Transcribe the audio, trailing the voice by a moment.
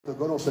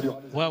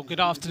Well,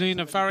 good afternoon,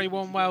 a very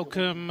warm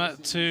welcome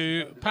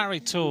to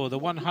Paris Tour, the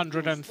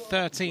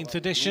 113th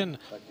edition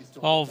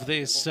of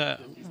this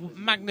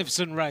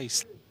magnificent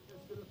race.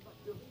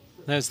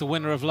 There's the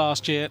winner of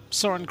last year,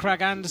 Søren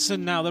Kragh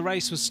Andersen. Now, the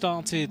race was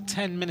started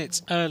 10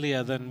 minutes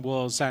earlier than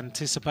was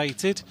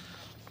anticipated,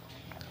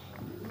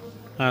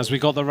 as we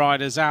got the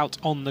riders out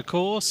on the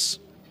course.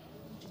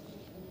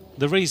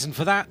 The reason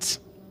for that,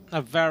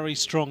 a very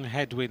strong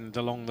headwind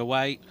along the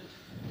way,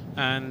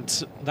 and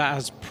that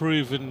has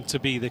proven to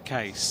be the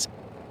case.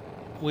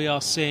 We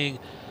are seeing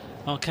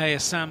Arkea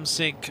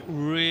Samsic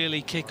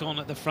really kick on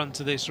at the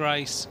front of this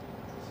race.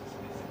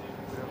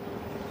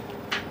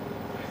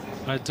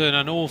 They're doing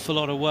an awful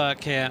lot of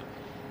work here,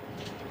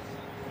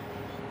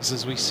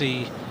 as we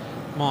see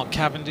Mark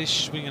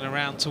Cavendish swinging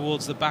around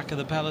towards the back of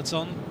the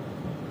peloton.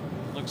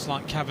 Looks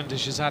like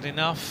Cavendish has had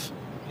enough.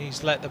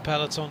 He's let the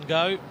peloton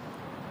go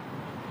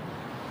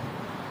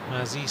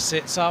as he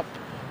sits up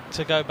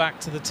to go back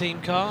to the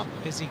team car.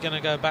 Is he going to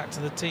go back to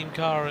the team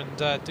car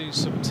and do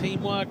some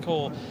teamwork,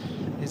 or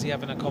is he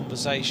having a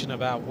conversation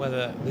about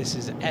whether this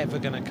is ever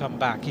going to come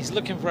back? He's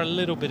looking for a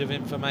little bit of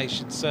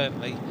information,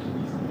 certainly.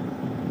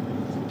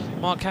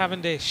 Mark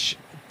Cavendish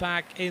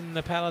back in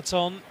the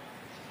peloton.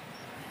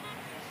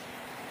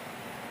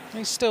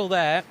 He's still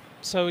there,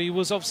 so he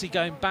was obviously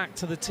going back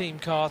to the team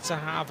car to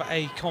have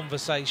a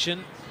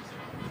conversation.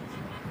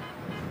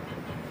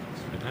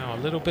 Now a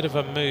little bit of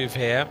a move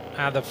here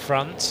at the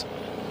front.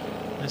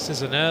 This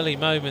is an early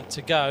moment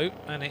to go,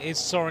 and it is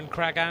Søren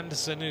Kragh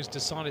Andersen who's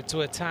decided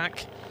to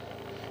attack.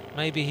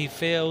 Maybe he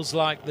feels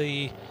like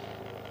the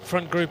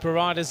front group of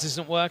riders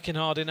isn't working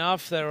hard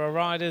enough. There are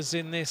riders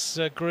in this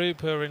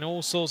group who are in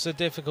all sorts of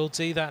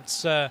difficulty.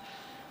 That's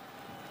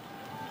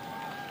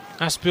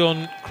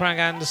Asbjørn Kragh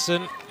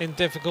Andersen in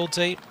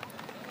difficulty.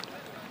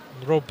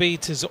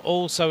 Robert is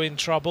also in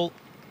trouble.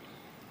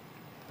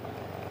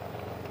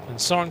 And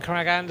Søren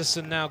Kragh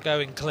Andersen now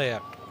going clear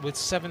with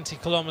 70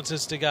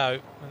 kilometres to go,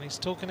 and he's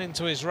talking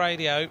into his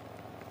radio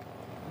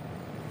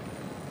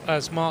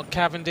as Mark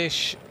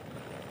Cavendish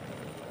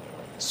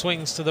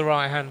swings to the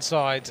right hand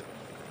side,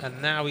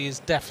 and now he is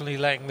definitely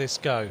letting this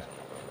go.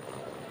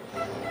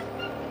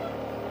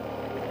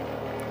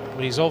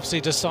 But he's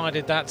obviously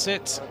decided that's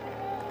it.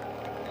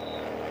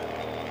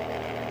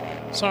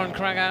 Søren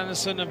Kragh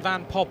Andersen and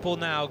Van Poppel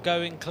now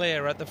going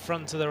clear at the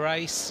front of the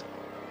race.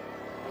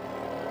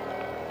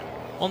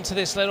 Onto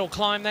this little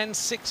climb then,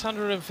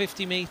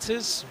 650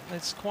 metres.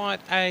 It's quite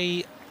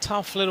a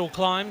tough little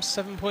climb,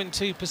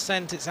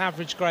 7.2% its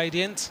average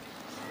gradient.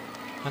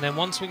 And then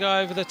once we go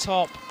over the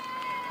top,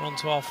 we're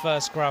onto our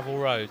first gravel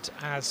road,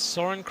 as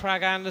Søren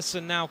Kragh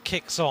Andersen now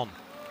kicks on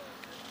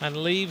and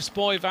leaves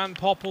Boy Van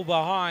Poppel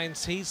behind.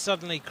 He's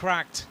suddenly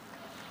cracked.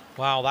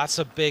 Wow, that's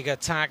a big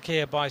attack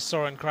here by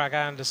Søren Kragh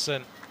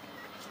Andersen.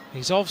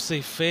 He's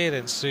obviously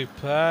feeling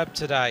superb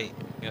today.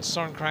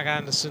 Søren Kragh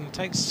Andersen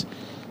takes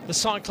the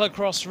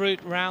cyclocross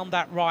route round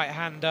that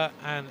right-hander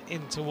and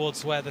in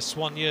towards where the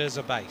soigneurs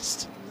are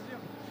based.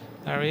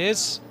 There he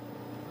is.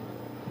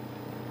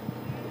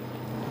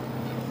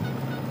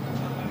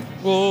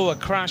 Whoa, a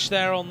crash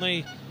there on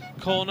the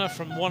corner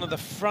from one of the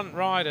front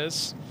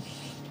riders.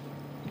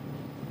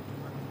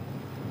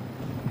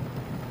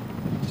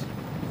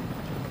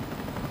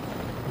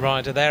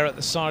 Rider there at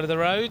the side of the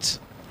road.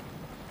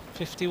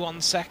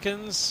 51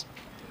 seconds.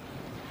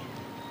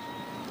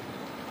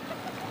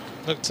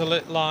 Looked a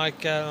little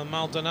like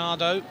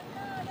Maldonado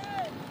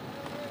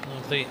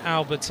of the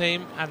Alba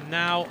team, and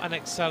now an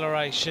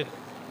acceleration.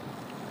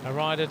 A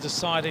rider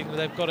deciding that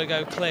they've got to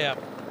go clear.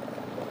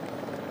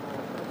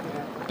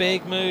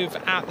 Big move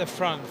at the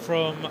front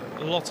from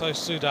Lotto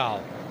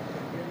Soudal.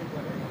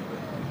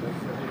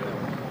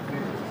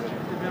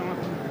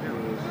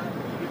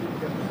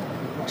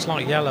 Looks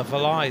like Jelle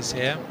Valais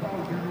here.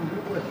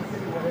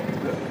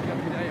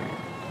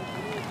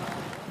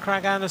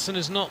 Kragh Andersen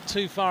is not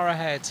too far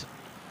ahead.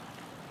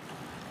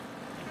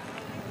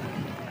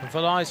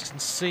 Valais can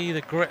see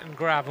the grit and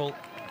gravel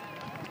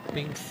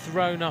being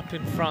thrown up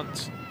in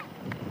front.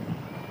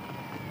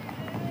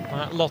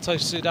 That Lotto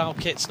Soudal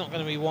kit's not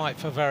going to be white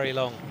for very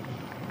long.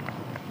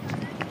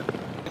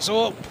 It's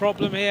all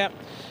problem here,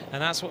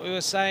 and that's what we were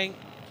saying.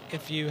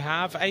 If you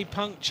have a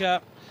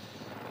puncture,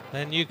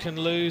 then you can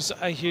lose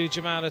a huge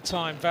amount of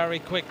time very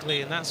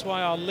quickly, and that's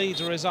why our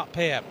leader is up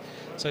here.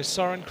 So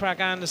Søren Kragh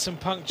Andersen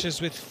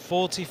punctures with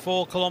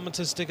 44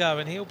 kilometres to go,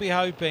 and he'll be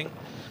hoping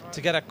to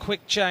get a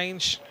quick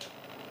change.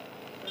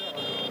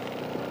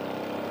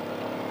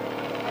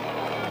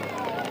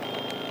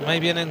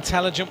 Maybe an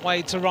intelligent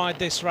way to ride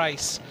this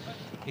race.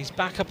 He's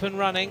back up and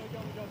running.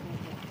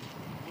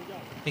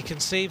 He can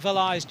see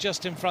Valais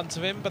just in front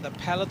of him, but the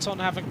peloton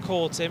haven't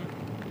caught him.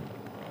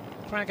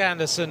 Kragh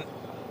Andersen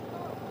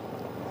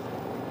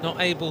not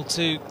able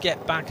to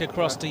get back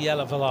across to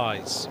Jelle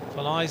Valais.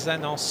 Valais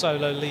then our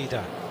solo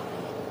leader.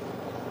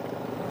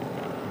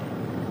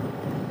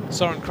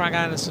 Søren Kragh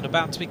Andersen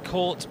about to be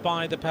caught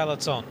by the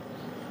peloton.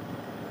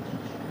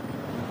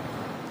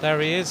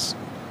 There he is.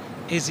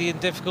 Is he in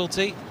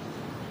difficulty?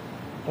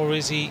 Or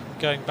is he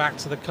going back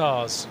to the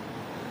cars?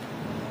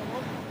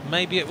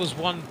 Maybe it was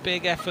one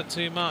big effort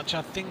too much.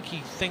 I think he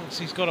thinks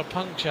he's got a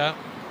puncture.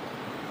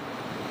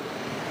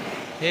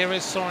 Here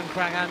is Søren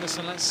Kragh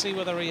Andersen. Let's see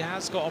whether he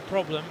has got a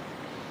problem.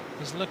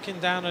 He's looking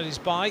down at his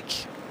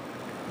bike.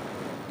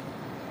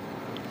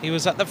 He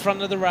was at the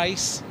front of the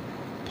race,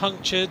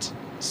 punctured,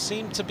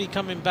 seemed to be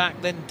coming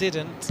back, then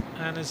didn't,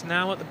 and is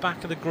now at the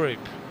back of the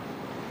group.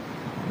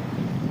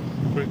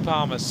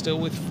 Groupama still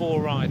with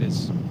 4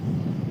 riders.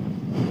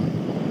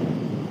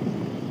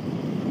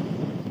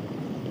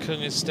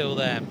 Kung is still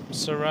there.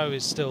 Soro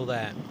is still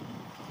there.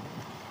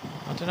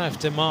 I don't know if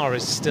Demar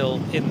is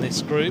still in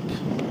this group.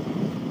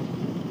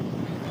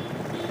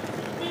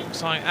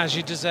 Looks like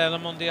Agi Désert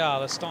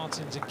Mondial are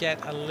starting to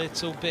get a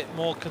little bit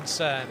more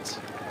concerned.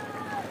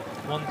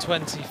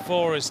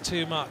 124 is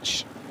too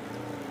much.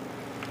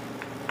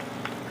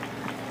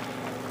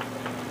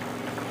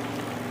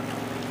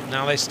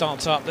 Now they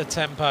start to up the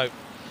tempo.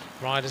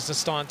 Riders are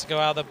starting to go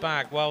out of the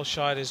back.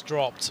 Welshide is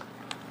dropped.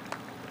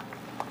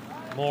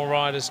 More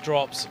riders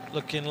dropped,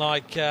 looking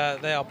like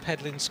they are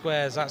peddling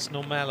squares. That's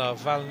Normella,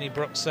 Valny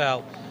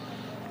Bruxelles.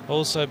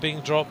 Also being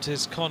dropped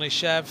is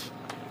Konishev,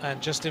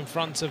 and just in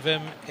front of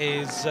him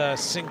is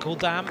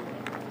Sinkeldam.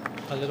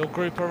 A little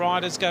group of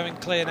riders going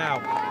clear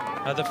now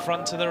at the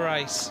front of the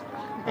race.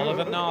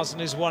 Oliver Naesen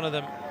is one of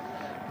them.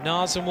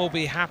 Naesen will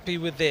be happy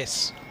with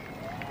this.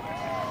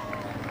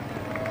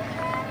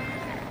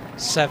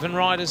 7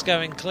 riders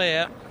going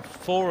clear,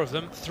 4 of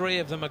them, 3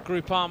 of them are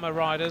Groupama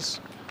riders.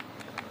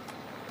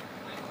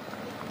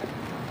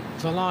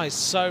 Valai is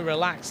so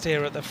relaxed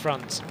here at the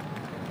front.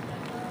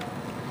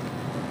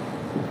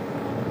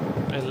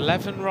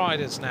 11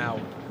 riders now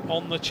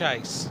on the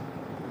chase.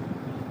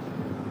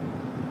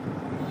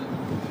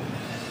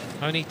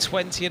 Only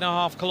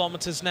 20.5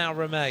 kilometres now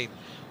remain.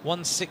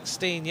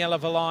 1:16, Jelle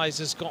Valais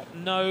has got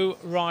no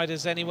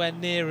riders anywhere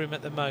near him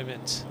at the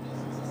moment.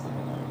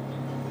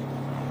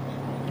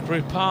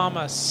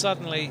 Groupama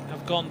suddenly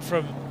have gone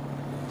from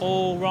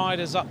all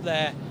riders up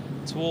there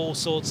to all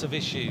sorts of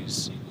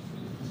issues.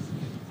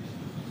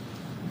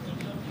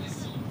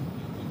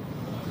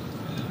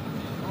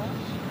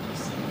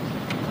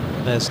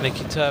 There's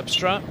Nicky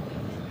Terpstra.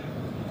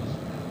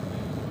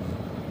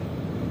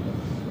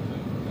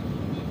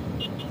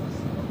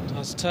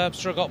 Has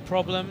Terpstra got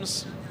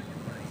problems?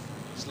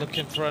 He's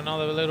looking for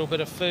another little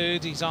bit of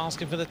food. He's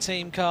asking for the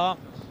team car.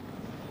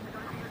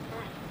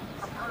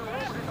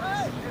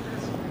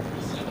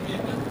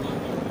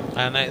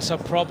 And it's a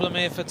problem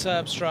here for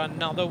Terpstra.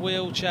 Another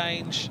wheel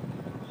change.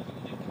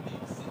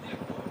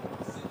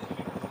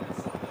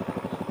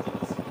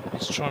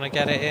 He's trying to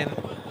get it in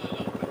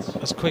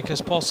as quick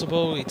as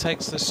possible. He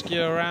takes the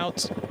skewer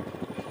out,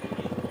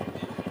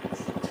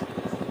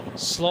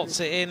 slots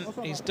it in.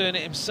 He's doing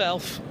it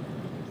himself.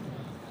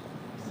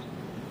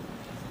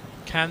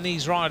 Can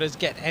these riders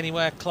get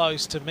anywhere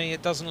close? To me,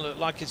 it doesn't look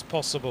like it's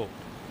possible.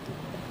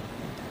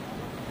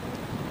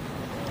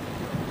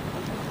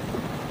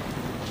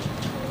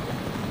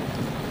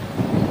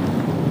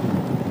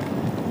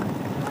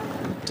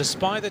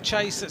 Despite the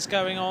chase that's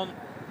going on,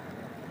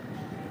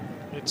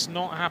 it's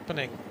not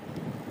happening.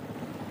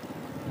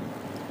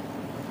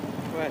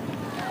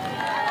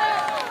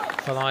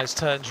 Valais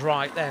turns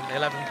right then,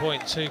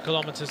 11.2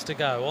 kilometres to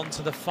go. On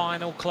to the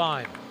final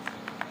climb.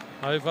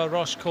 Over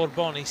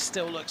Roche-Corbon, he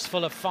still looks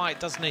full of fight,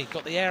 doesn't he?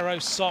 Got the aero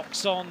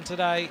socks on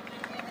today.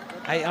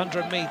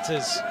 800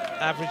 metres,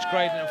 average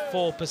gradient of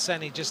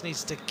 4%. He just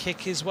needs to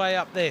kick his way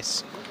up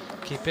this.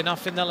 Keep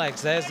enough in the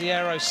legs. There's the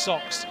aero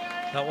socks.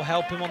 That will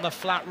help him on the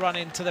flat run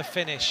into the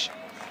finish.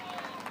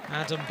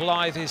 Adam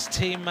Blythe, his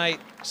teammate,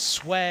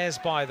 swears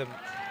by them.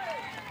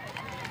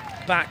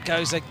 Back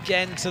goes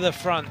again to the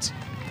front.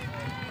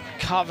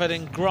 Covered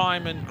in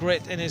grime and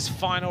grit in his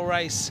final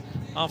race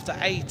after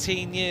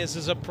 18 years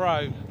as a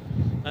pro.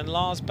 And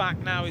Lars Bak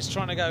now is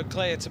trying to go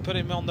clear to put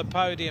him on the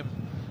podium.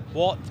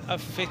 What a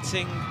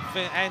fitting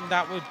end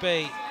that would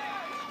be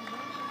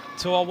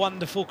to a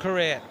wonderful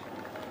career.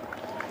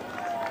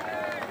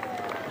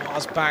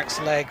 Lars Bak's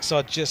legs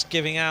are just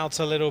giving out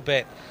a little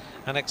bit.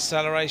 An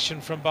acceleration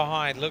from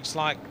behind. Looks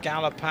like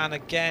Galopin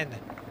again.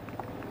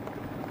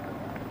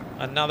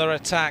 Another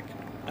attack,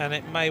 and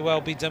it may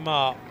well be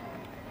Demar.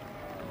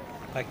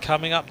 They're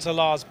coming up to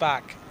Lars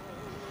Bak.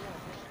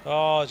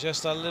 Oh,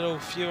 just a little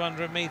few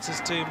hundred metres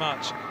too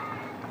much.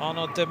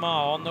 Arnaud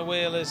Demar on the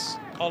wheel is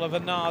Oliver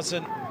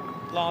Naesen.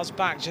 Lars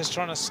Bak just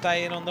trying to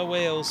stay in on the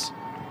wheels.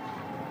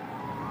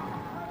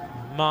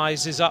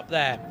 Mize is up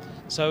there.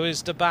 So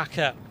is De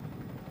Backer.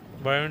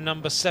 Wearing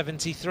number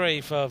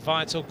 73 for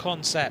Vital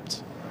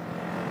Concept.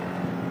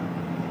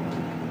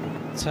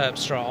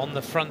 Terpstra on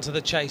the front of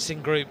the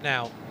chasing group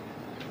now.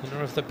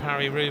 Winner of the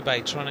Paris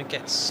Roubaix, trying to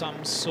get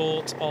some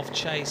sort of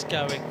chase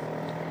going.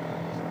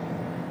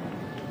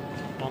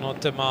 Arnaud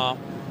Demar.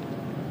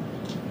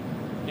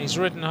 He's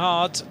ridden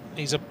hard.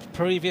 He's a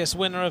previous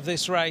winner of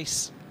this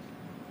race.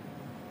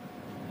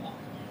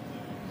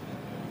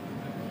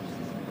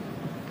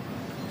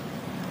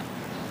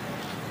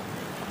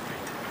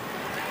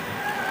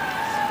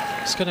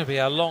 It's going to be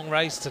a long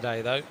race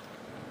today, though.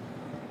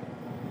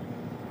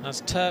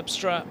 as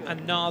Terpstra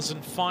and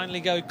Narzen finally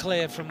go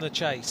clear from the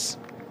chase.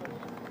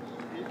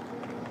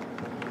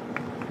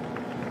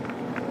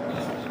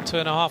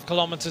 2.5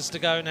 kilometres to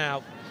go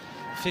now.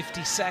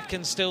 50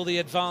 seconds still the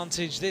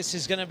advantage. This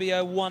is going to be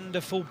a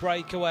wonderful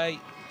breakaway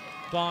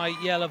by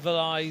Jelle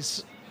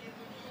Valais.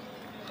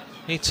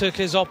 He took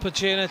his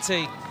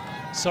opportunity.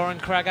 Soren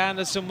Kragh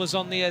Andersen was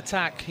on the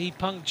attack. He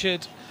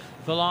punctured.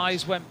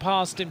 Valais went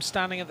past him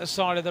standing at the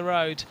side of the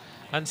road,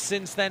 and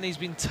since then he's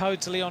been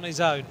totally on his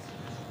own.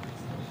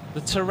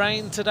 The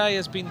terrain today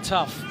has been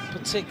tough,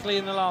 particularly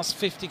in the last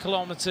 50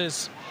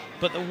 kilometres,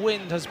 but the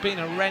wind has been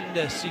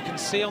horrendous. You can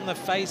see on the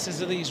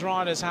faces of these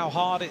riders how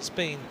hard it's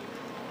been.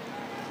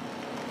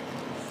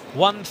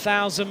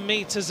 1,000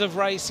 metres of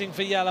racing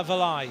for Jelle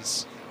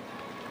Valais.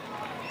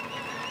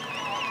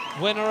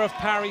 Winner of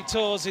Paris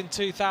Tours in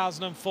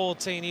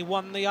 2014. He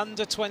won the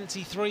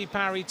under-23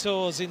 Paris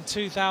Tours in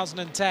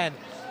 2010.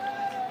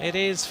 It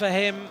is for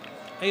him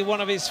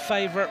one of his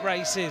favourite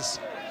races.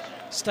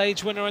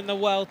 Stage winner in the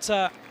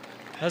Vuelta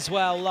as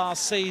well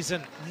last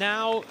season.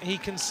 Now he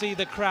can see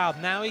the crowd.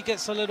 Now he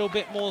gets a little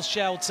bit more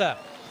shelter.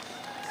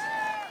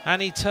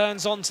 And he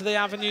turns onto the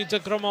Avenue de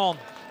Grammont,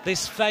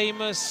 this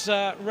famous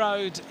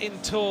road in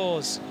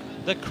Tours.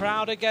 The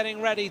crowd are getting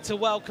ready to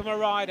welcome a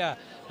rider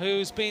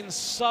who's been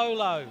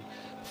solo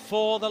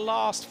for the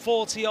last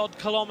 40-odd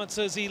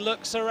kilometres. He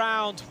looks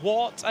around.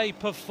 What a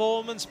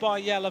performance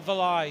by Jelle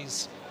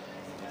Valais.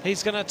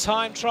 He's going to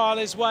time trial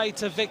his way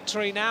to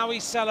victory. Now he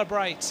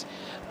celebrates,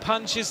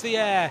 punches the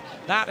air.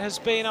 That has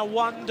been a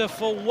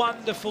wonderful,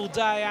 wonderful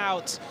day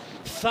out.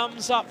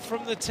 Thumbs up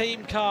from the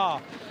team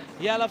car.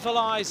 Jelle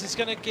Valais is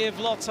going to give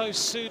Lotto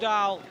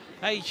Soudal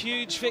a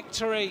huge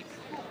victory.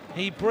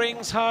 He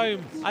brings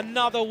home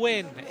another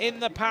win in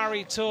the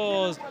Paris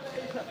Tours.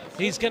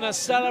 He's going to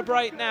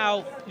celebrate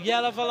now.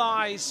 Jelle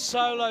Valais,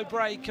 solo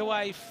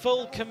breakaway,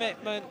 full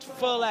commitment,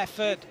 full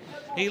effort.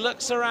 He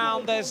looks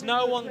around, there's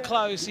no one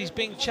close. He's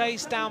being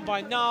chased down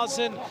by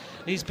Narzen.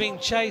 He's being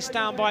chased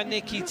down by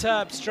Niki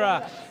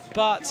Terpstra,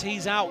 but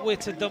he's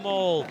outwitted them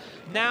all.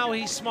 Now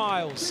he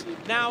smiles.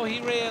 Now he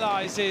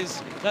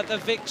realises that the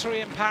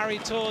victory in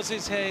Paris Tours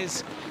is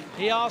his.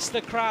 He asked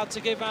the crowd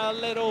to give him a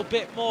little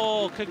bit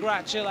more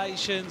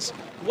congratulations.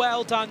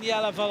 Well done,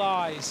 Jelle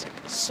Valais.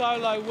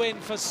 Solo win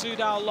for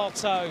Soudal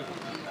Lotto.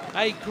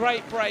 A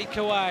great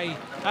breakaway,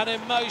 an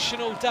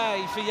emotional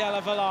day for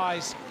Jelle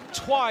Valais.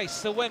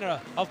 Twice the winner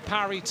of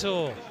Paris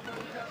Tour.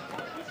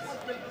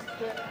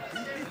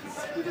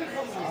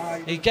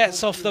 He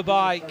gets off the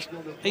bike,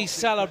 he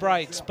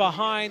celebrates.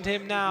 Behind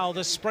him now,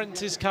 the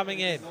sprint is coming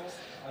in.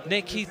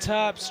 Niki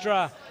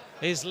Terpstra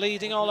is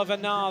leading Oliver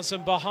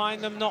Narzen.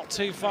 Behind them, not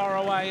too far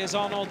away, is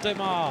Arnaud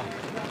Démare.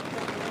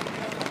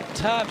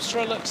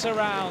 Terpstra looks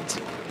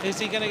around. Is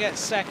he going to get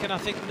second? I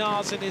think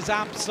Narzen is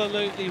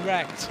absolutely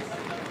wrecked.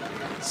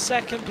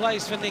 Second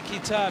place for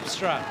Niki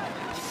Terpstra.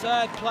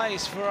 Third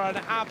place for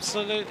an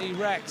absolutely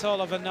wrecked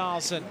Oliver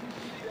Narzen.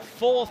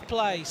 Fourth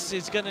place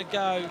is going to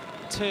go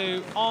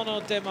to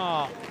Arnaud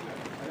Démare,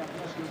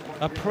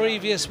 a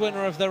previous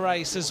winner of the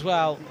race as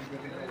well.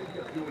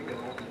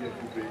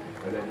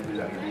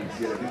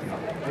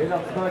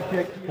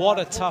 What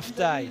a tough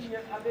day.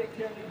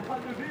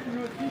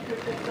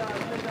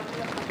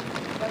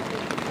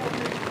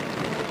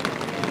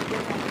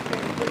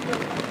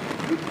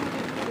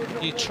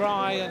 You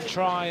try and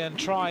try and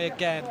try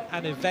again,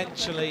 and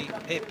eventually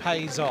it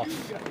pays off.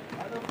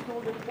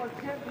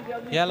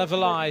 Jelle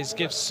Valais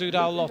gives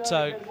Soudal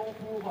Lotto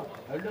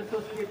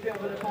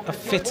a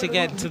fitting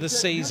end to the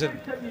season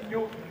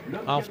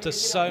after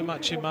so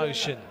much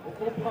emotion.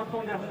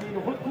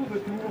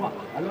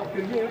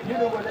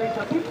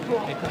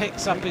 He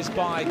picks up his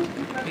bike,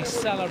 he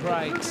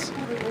celebrates,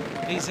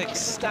 he's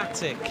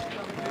ecstatic.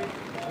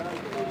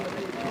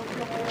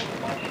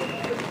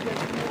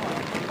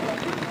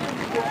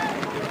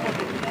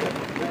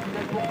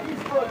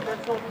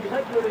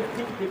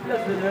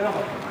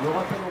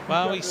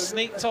 Well, he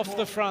sneaked off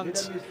the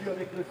front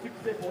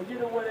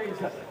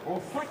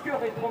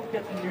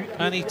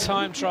and he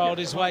time trialled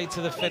his way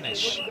to the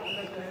finish.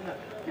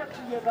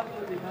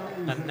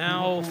 And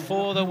now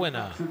for the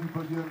winner,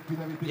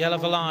 Jelle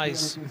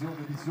Valais.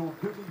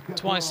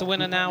 Twice the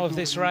winner now of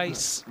this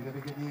race.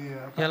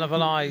 Jelle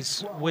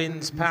Valais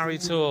wins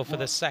Paris Tour for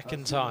the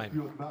second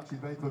time.